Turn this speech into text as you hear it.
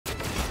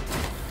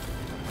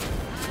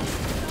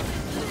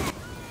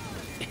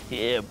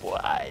Yeah, boy.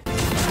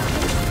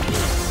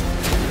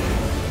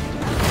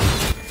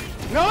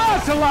 Now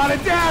that's a lot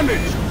of damage!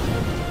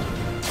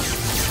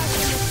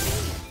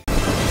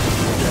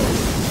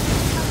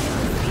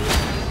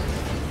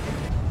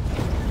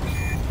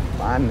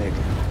 My nigga.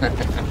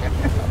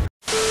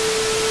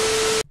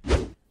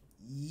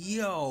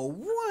 Yo,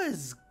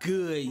 what's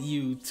good,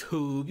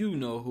 YouTube? You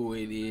know who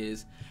it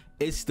is.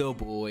 It's the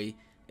boy.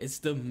 It's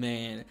the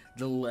man,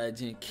 the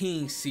legend,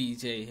 King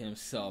CJ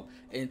himself.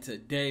 And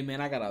today,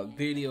 man, I got a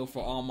video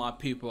for all my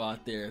people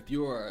out there. If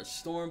you are a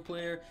Storm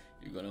player,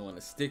 you're going to want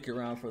to stick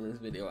around for this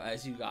video.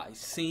 As you guys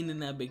seen in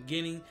that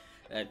beginning,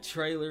 that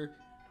trailer,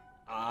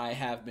 I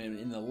have been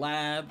in the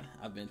lab.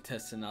 I've been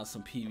testing out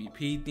some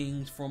PvP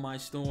things for my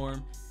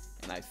Storm.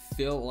 And I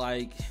feel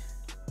like,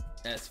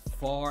 as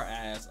far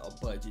as a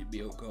budget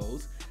build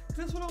goes,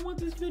 that's what I want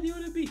this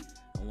video to be.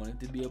 I want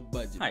it to be a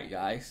budget. Hi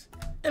guys,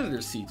 Editor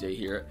CJ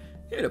here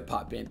to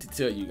pop in to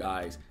tell you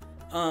guys,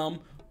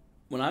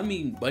 when I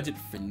mean budget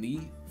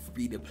friendly,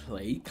 free to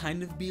play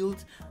kind of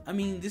builds, I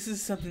mean this is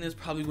something that's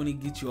probably going to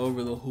get you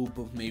over the hoop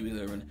of maybe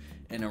they're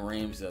in a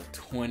range of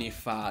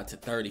 25 to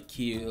 30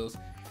 kills.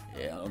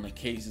 Yeah, on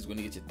occasion it's going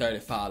to get you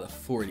 35 to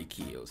 40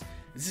 kills.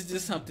 This is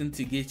just something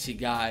to get you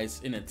guys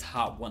in the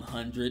top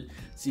 100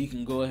 so you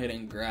can go ahead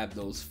and grab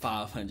those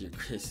 500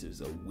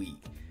 crystals a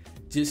week.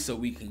 Just so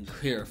we can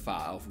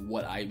clarify of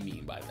what I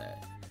mean by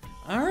that.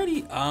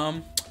 Alrighty,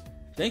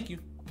 thank you.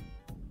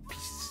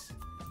 Peace.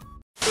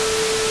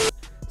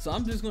 So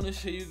I'm just gonna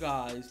show you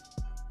guys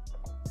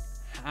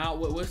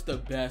what's the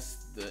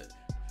best, the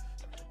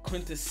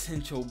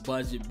quintessential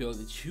budget build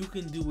that you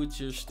can do with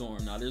your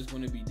Storm. Now there's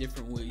going to be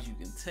different ways you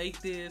can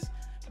take this,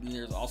 and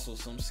there's also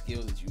some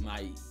skills that you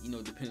might,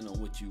 depending on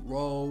what you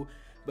roll.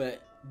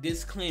 But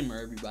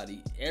disclaimer,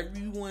 everybody,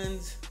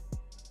 everyone's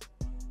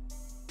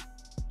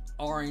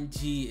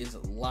RNG is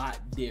a lot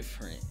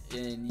different,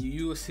 and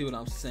you will see what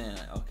I'm saying.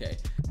 Okay,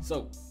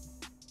 so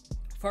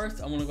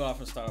first I'm gonna go off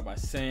and start by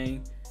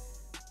saying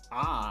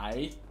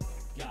I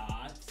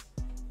got,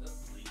 let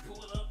me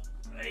pull it up.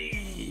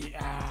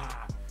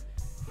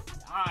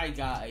 I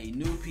got a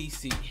new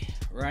PC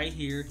right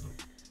here.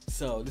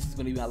 So this is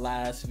gonna be my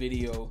last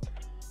video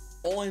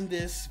on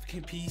this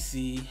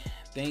PC.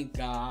 Thank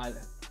God.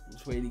 I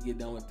was waiting to get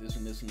done with this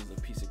one. This one is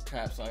a piece of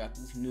crap, so I got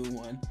this new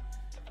one.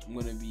 I'm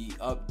gonna be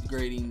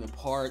upgrading the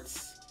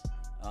parts.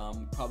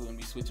 Probably gonna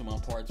be switching my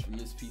parts from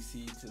this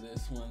PC to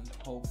this one.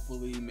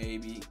 Hopefully,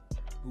 maybe.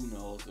 Who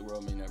knows? The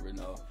world may never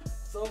know.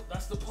 So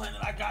that's the plan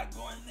that I got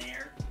going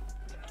there.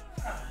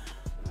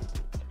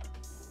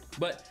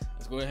 But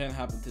let's go ahead and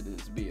hop into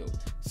this build.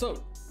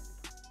 So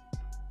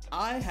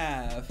I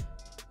have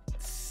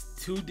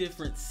two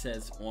different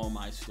sets on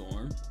my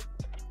Storm.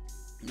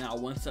 Now,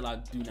 one set I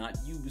do not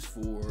use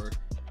for,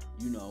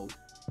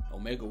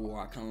 Omega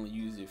War. I kind of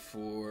use it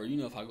for,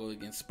 if I go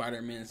against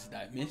Spider-Man's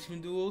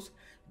Dimension Duels,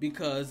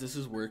 because this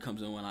is where it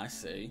comes in when I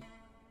say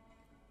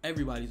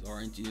everybody's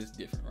RNG is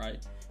different, right?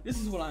 This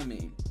is what I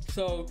mean.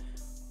 So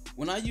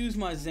when I use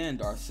my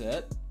Xandar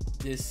set,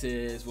 this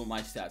is what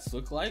my stats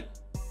look like.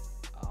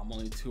 I'm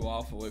only 2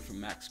 off away from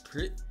max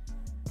crit.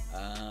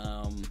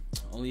 I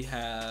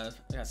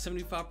got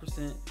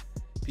 75%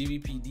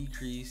 PvP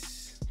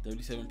decrease,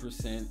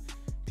 37%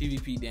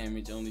 PvP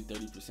damage, only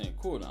 30%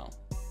 cooldown.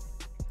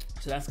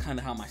 So that's kind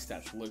of how my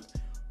stats look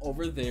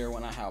over there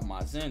when I have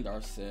my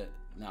Xandar set.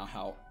 Now,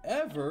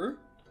 however,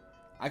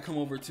 I come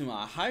over to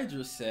my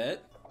Hydra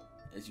set,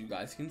 as you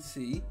guys can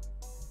see.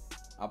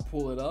 I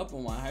pull it up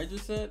on my Hydra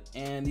set,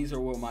 and these are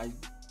what my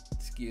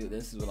skill,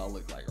 this is what I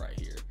look like right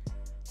here.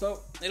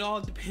 So it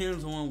all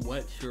depends on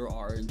what your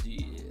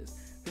RNG is.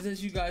 Because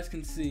as you guys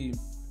can see,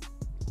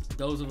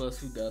 those of us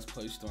who does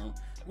play Storm,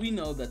 we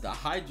know that the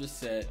Hydra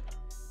set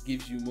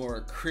gives you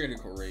more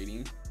critical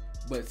rating.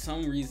 But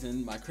some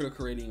reason my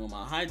critical rating on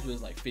my Hydra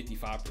is like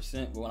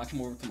 55%. But when I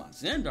come over to my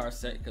Xandar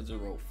set, because it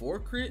rolled 4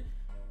 crit,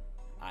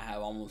 I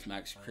have almost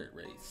max crit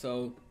rate.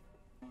 So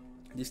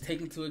just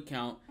take into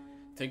account,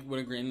 take it with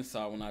a grain of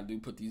salt when I do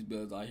put these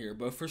builds out here.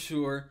 But for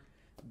sure,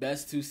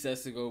 best 2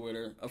 sets to go with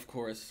her, of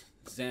course,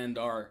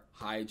 Xandar,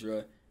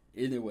 Hydra.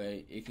 Either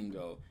way, it can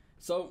go.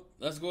 So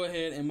let's go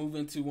ahead and move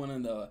into one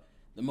of the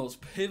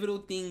most pivotal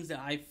things that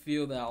I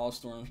feel that all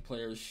Storm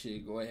players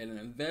should go ahead and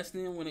invest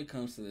in when it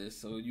comes to this,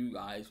 so you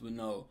guys would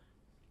know.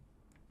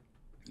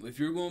 If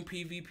you're going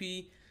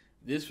PvP,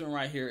 this one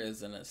right here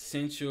is an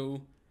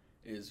essential.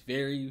 It is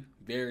very,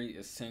 very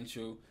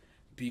essential,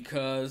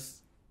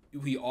 because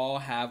we all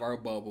have our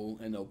bubble,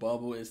 and the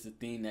bubble is the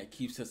thing that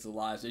keeps us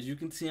alive. As you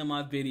can see in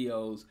my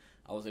videos,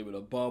 I was able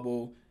to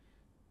bubble,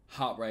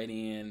 hop right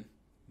in,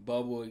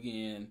 bubble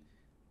again,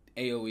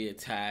 AoE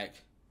attack,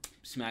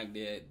 smack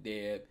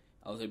dead.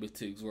 I was able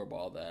to absorb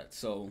all that.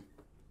 So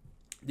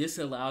this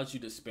allows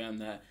you to spam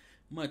that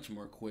much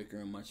more quicker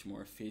and much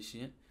more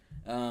efficient.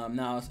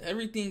 Now, as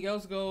everything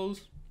else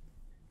goes,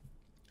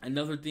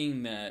 another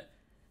thing that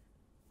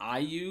I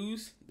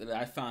use that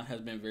I found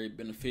has been very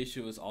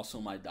beneficial is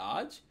also my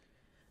dodge.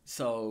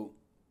 So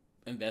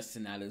invest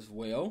in that as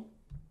well.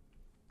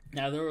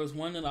 Now, there was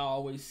one that I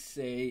always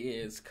say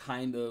is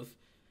kind of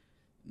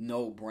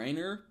no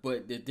brainer.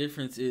 But the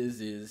difference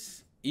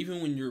is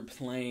even when you're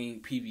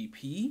playing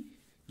PvP,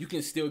 you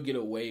can still get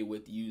away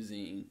with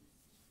using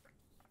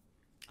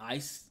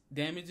ice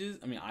damages.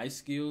 I mean, ice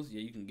skills.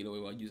 Yeah, you can get away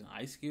with using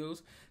ice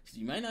skills. So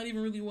you might not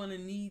even really want to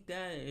need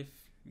that if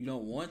you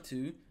don't want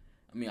to.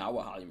 I mean, I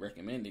would highly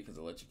recommend it because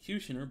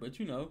Electrocutioner, but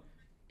you know.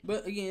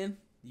 But again,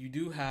 you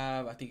do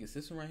have, I think it's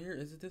this one right here.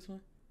 Is it this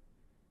one?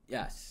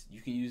 Yes,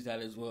 you can use that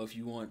as well if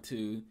you want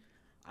to.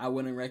 I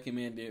wouldn't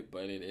recommend it,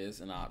 but it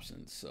is an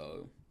option.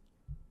 So,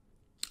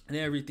 and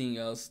everything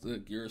else,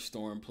 look, you're a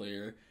Storm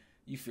player.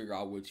 You figure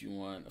out what you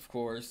want. Of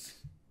course,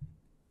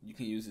 you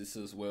can use this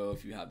as well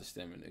if you have the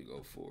stamina to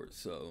go for it.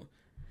 So,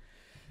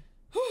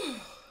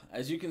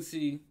 as you can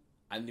see,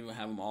 I didn't even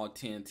have them all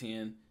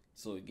 10-10.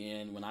 So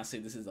again, when I say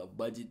this is a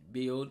budget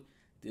build,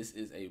 this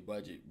is a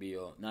budget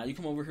build. Now you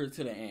come over here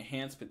to the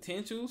enhanced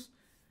potentials.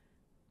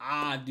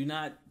 I do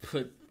not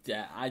put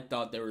that. I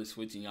thought they were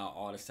switching out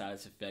all the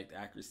status effect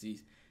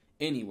accuracies.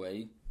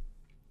 Anyway,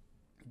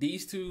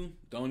 these two,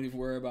 don't even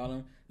worry about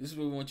them. This is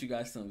what we want you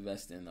guys to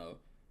invest in though.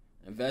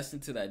 Invest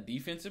into that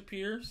defensive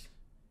pierce.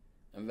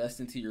 Invest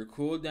into your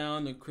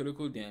cooldown and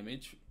critical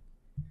damage.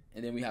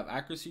 And then we have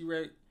accuracy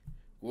rate.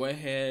 Go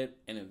ahead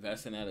and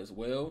invest in that as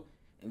well.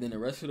 And then the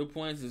rest of the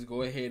points is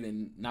go ahead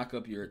and knock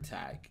up your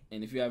attack.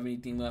 And if you have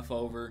anything left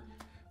over,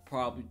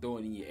 probably throw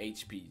it in your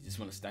HP. You just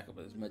want to stack up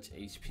as much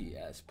HP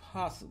as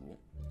possible.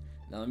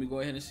 Now let me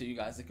go ahead and show you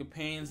guys the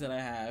campaigns that I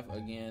have.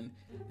 Again,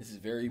 this is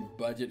very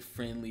budget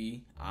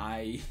friendly.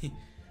 I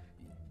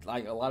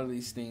like a lot of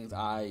these things.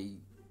 I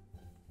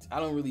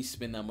don't really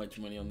spend that much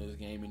money on this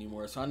game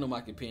anymore, so I know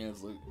my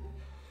campaigns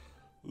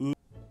look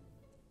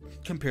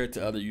compared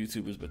to other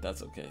YouTubers, but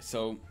that's okay.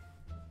 So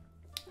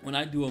when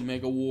I do a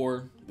Mega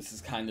War, this is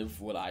kind of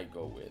what I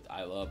go with.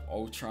 I love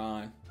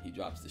Ultron. He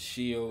drops the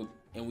shield.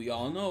 And we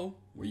all know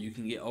where you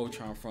can get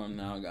Ultron from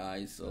now,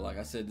 guys. So like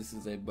I said, this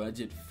is a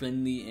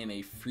budget-friendly and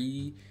a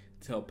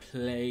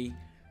free-to-play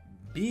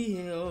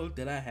build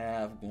that I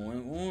have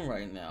going on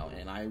right now.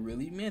 And I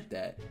really meant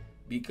that.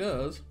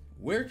 Because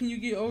where can you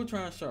get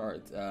Ultron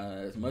shards?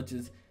 As much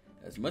as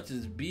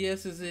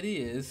BS as it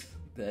is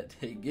that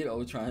they get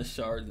Ultron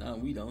shards, now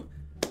we don't.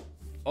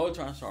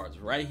 Ultron shards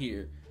right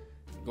here.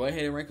 Go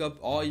ahead and rank up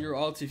all your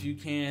alts if you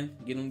can.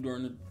 Get them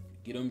through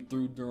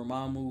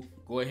Dormammu.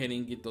 Go ahead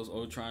and get those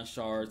Ultron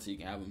shards so you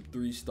can have them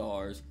 3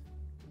 stars.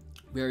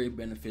 Very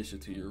beneficial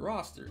to your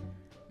roster.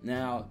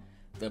 Now,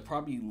 the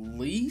probably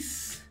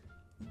least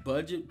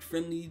budget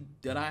friendly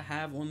that I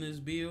have on this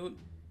build.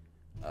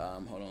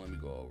 Hold on, let me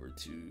go over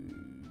to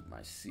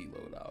my C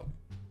loadout.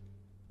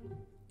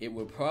 It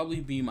would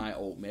probably be my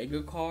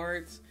Omega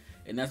cards,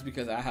 and that's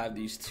because I have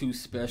these 2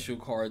 special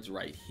cards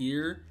right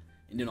here.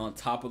 And then on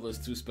top of those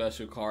 2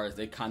 special cards,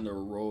 they kind of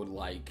rode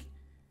like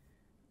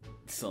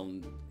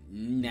some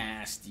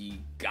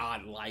nasty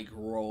godlike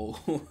rolls.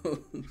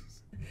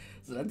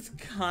 So that's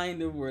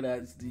kind of where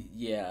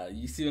yeah,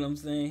 you see what I'm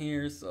saying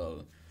here?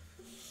 So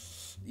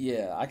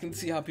yeah, I can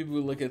see how people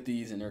would look at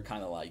these and they're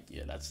kind of like,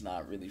 yeah, that's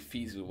not really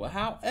feasible.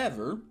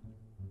 However,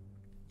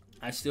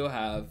 I still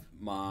have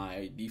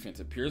my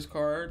defensive pierce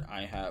card,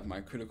 I have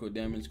my critical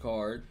damage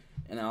card,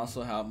 and I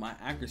also have my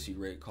accuracy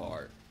rate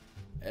card.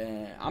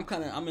 And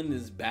I'm in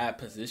this bad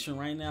position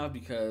right now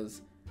because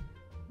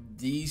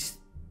these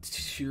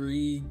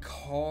 3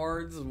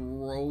 cards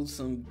rolled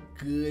some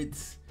good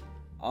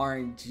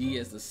RNG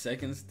as the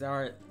second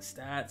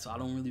stat, so I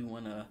don't really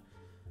want to,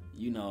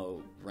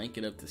 rank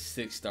it up to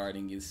 6 star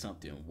and get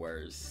something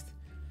worse.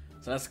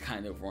 So that's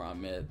kind of where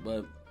I'm at.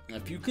 But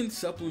if you can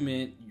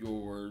supplement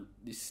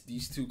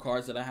these 2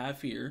 cards that I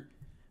have here,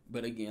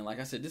 but again, like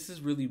I said, this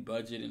is really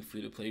budget and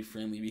free to play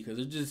friendly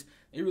because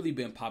they really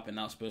been popping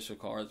out special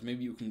cards.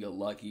 Maybe you can get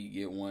lucky,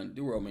 get one.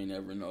 The world may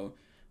never know.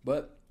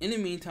 But in the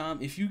meantime,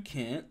 if you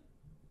can't,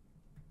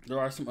 there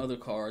are some other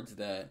cards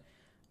that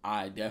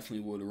I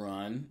definitely would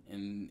run.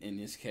 In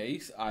this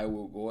case, I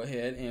will go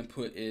ahead and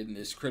put in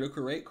this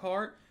critical rate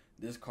card.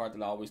 This card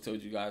that I always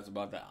told you guys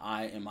about that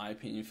I, in my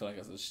opinion, feel like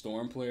as a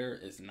Storm player,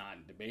 is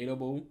not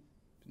debatable,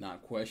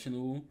 not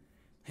questionable.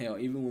 Hell,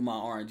 even with my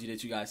RNG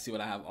that you guys see what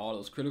I have all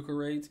those critical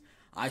rates,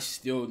 I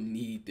still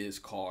need this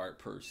card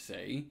per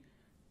se.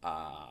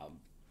 And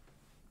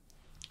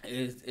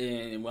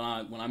what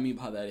I mean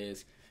by that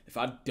is, if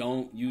I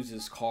don't use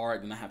this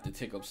card, then I have to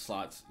take up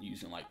slots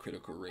using like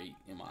critical rate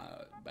in my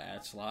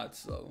badge slots.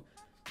 So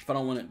if I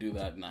don't want to do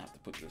that, then I have to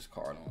put this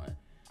card on.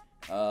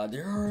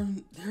 There are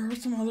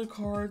some other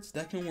cards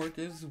that can work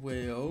as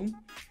well.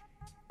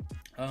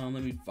 Let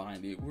me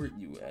find it. Where are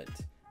you at?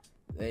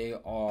 They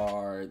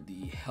are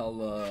the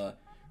Hella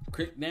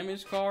crit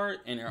damage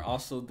card, and they're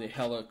also the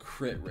Hella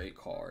crit rate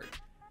card.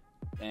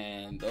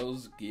 And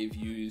those give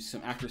you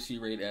some accuracy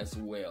rate as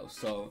well.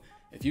 So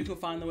if you can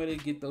find a way to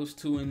get those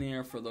 2 in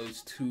there for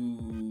those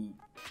 2,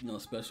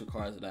 special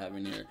cards that I have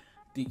in there,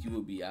 I think you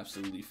will be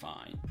absolutely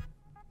fine.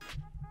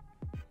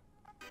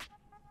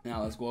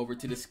 Now let's go over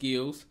to the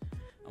skills.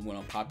 I'm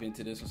going to pop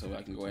into this one so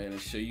I can go ahead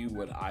and show you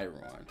what I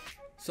run.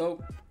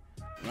 So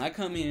when I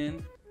come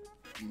in,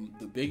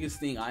 the biggest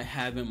thing I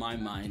have in my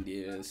mind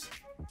is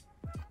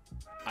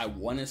I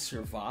want to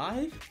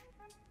survive,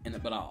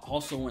 but I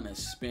also want to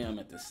spam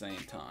at the same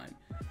time.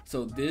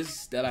 So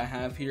this that I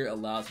have here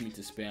allows me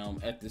to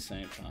spam at the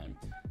same time.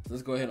 So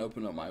let's go ahead and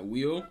open up my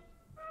wheel.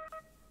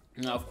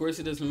 Now, of course,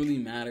 it doesn't really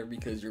matter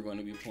because you're going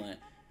to be playing,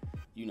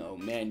 you know,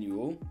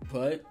 manual.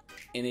 But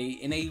in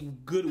a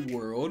good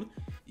world,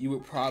 you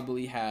would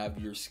probably have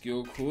your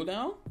skill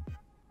cooldown.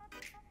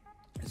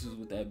 This is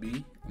what that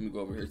be. Let me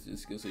go over here to the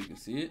skill so you can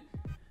see it.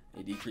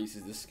 It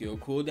decreases the skill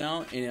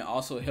cooldown, and it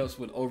also helps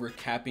with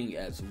overcapping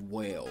as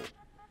well.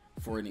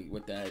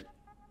 With that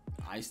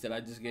ice that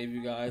I just gave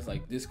you guys,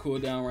 like this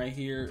cooldown right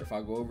here, if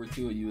I go over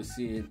to it, you will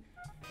see it.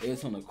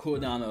 It's on a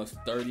cooldown of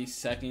 30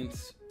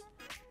 seconds,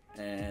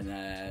 and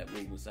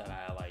what was that?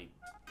 I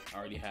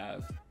already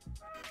have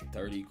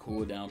 30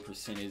 cooldown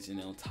percentage, and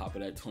then on top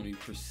of that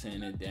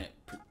 20% of that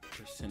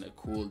percent of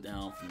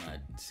cooldown from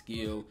that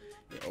skill,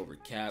 it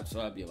overcaps.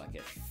 So I'd be like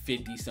at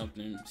 50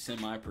 something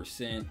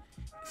semi%.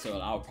 So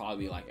I'll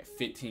probably be like at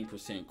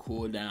 15%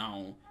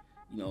 cooldown,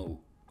 you know,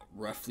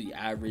 roughly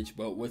average.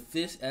 But with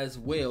this as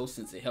well,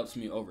 since it helps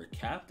me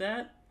overcap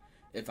that,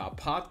 if I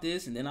pop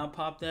this and then I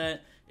pop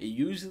that, it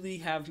usually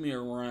has me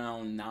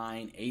around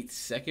 9-8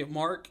 second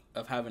mark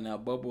of having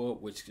that bubble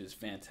up, which is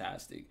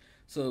fantastic.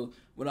 So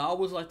what I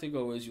always like to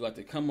go is you like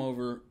to come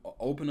over,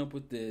 open up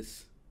with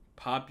this,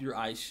 pop your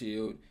ice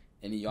shield,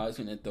 and then you're always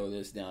going to throw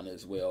this down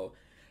as well.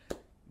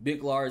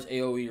 Big, large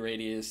AoE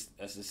radius,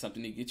 that's just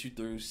something to get you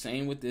through.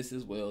 Same with this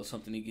as well,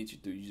 something to get you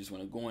through. You just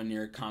want to go in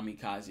there,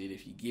 kamikaze it.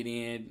 If you get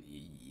in,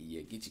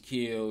 you get your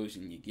kills,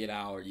 and you get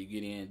out, or you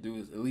get in, do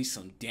at least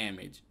some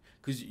damage.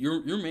 Because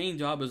your main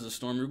job as a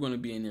Storm, you're going to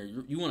be in there,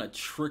 you want to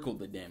trickle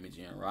the damage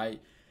in,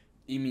 right?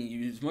 I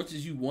mean, as much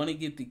as you want to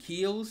get the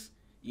kills,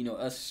 you know,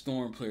 us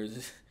Storm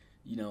players,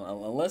 you know,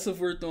 unless if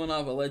we're throwing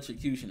off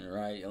Electrocutioner,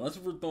 right? Unless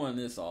if we're throwing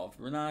this off,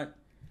 we're not,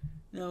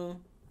 you know.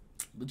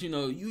 But you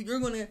know, you're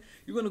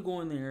gonna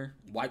go in there,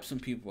 wipe some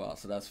people out,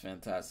 so that's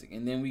fantastic.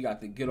 And then we got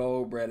the good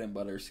old bread and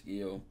butter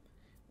skill,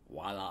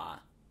 voila.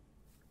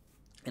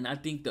 And I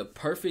think the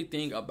perfect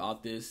thing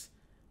about this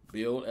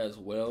build as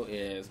well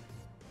is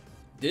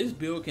this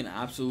build can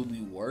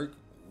absolutely work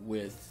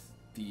with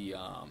the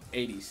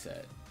 80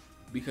 set,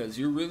 because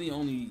you're really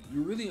only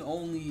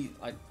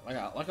like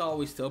I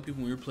always tell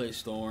people when you play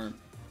Storm,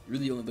 you're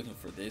really only looking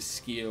for this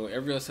skill.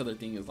 Every other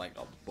thing is like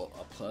a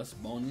plus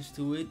bonus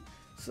to it.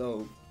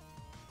 So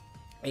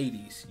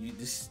 80s, you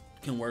just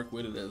can work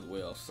with it as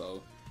well.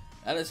 So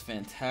that is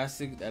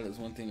fantastic. That is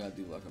one thing I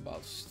do like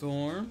about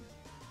Storm.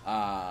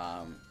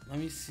 Let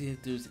me see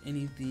if there's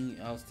anything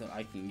else that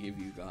I can give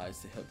you guys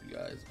to help you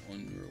guys on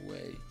your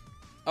way.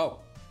 Oh,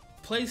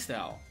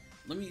 playstyle.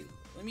 Let me,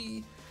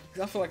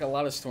 because I feel like a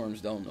lot of Storms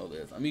don't know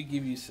this. Let me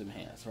give you some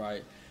hints,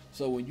 right?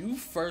 So when you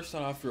first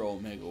start off your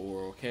Omega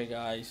World, okay,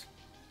 guys,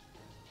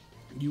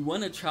 you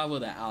want to travel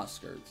the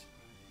outskirts.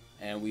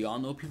 And we all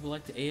know people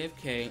like to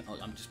AFK.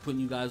 I'm just putting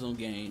you guys on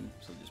game,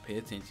 so just pay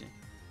attention.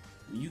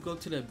 When you go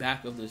to the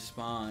back of the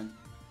spawn,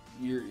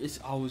 it's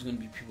always going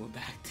to be people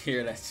back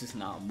there that's just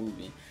not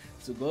moving.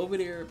 So go over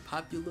there,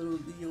 pop your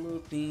little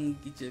thing,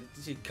 get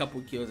your couple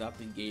kills out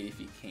the gate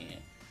if you can.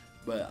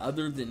 But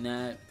other than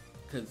that,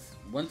 because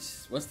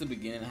once the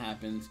beginning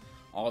happens,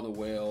 all the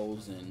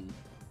whales and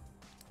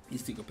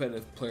these two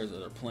competitive players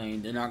that are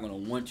playing, they're not going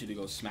to want you to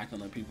go smack on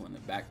the people in the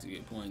back to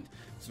get points.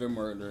 So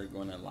they're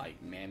going to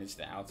like manage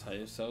the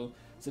outside. So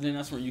then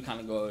that's where you kind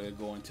of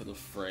go into the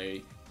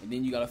fray, and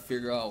then you got to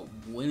figure out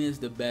when is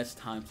the best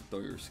time to throw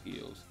your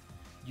skills.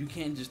 You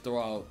can't just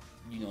throw out,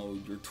 you know,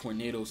 your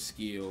tornado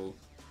skill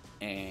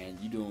and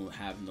you don't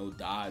have no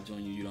dodge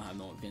on you, you don't have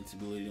no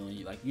invincibility on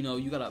you. Like, you know,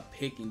 you got to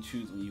pick and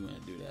choose when you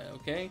want to do that.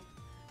 Okay,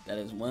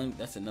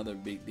 that's another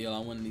big deal I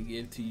wanted to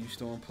give to you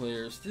Storm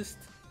players. Just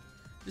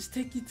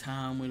take your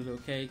time with it,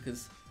 okay?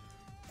 Because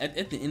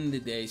at the end of the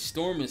day,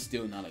 Storm is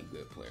still not a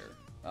good player.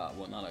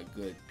 Well, not a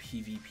good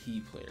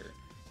PvP player.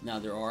 Now,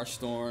 there are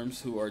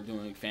Storms who are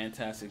doing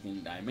fantastic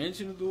in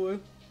Dimensional Duel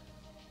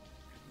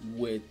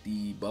with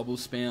the bubble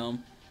spam,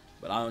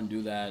 but I don't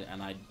do that,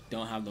 and I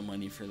don't have the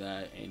money for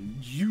that. And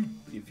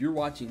if you're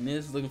watching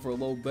this looking for a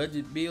low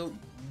budget build,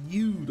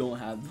 you don't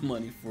have the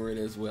money for it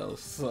as well.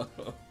 So,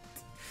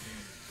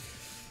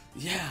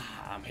 yeah,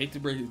 I hate to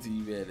break it to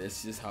you, man.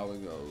 That's just how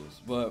it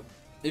goes. But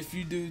if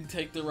you do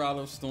take the route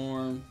of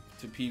Storm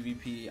to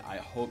PvP, I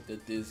hope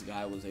that this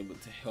guy was able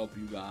to help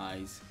you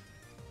guys.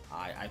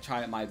 I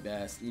tried my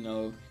best. You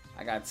know,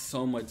 I got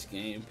so much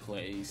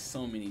gameplay,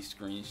 so many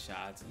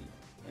screenshots, and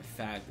in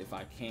fact, if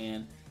I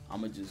can,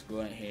 I'm gonna just go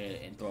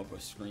ahead and throw up a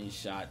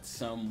screenshot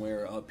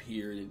somewhere up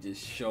here to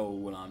just show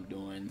what I'm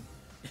doing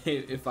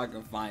if I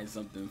can find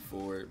something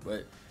for it.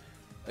 But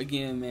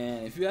again,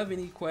 man, if you have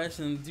any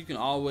questions, you can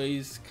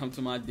always come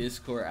to my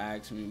Discord,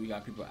 ask me. We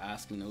got people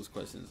asking those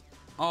questions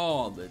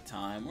all the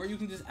time, or you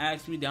can just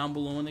ask me down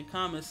below in the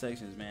comment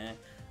sections, man.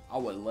 I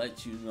would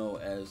let you know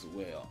as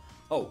well.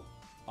 Oh,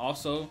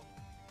 also,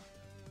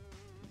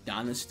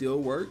 Donna still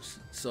works,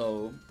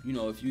 so you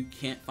know, if you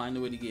can't find a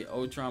way to get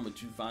Ultron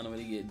but you find a way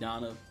to get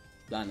Donna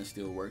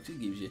still works. It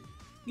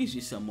gives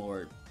you some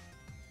more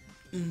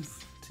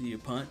oomph to your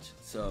punch.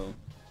 So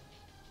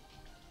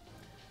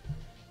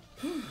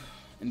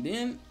And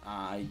then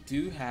I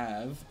do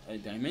have a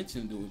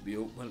Dimension Duel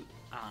build, but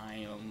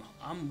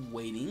I'm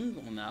waiting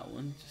on that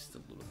one just a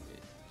little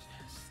bit.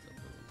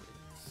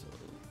 So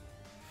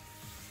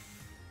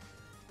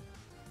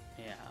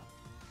yeah.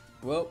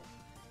 Well,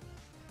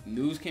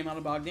 news came out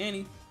about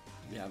Danny.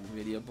 We have a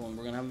video up on.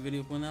 We're gonna have a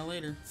video up on that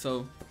later.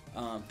 So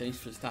thanks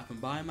for stopping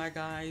by, my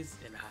guys,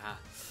 and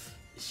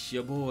it's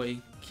your boy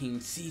King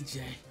CJ,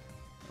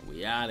 and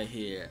we out of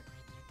here.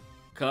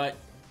 Cut.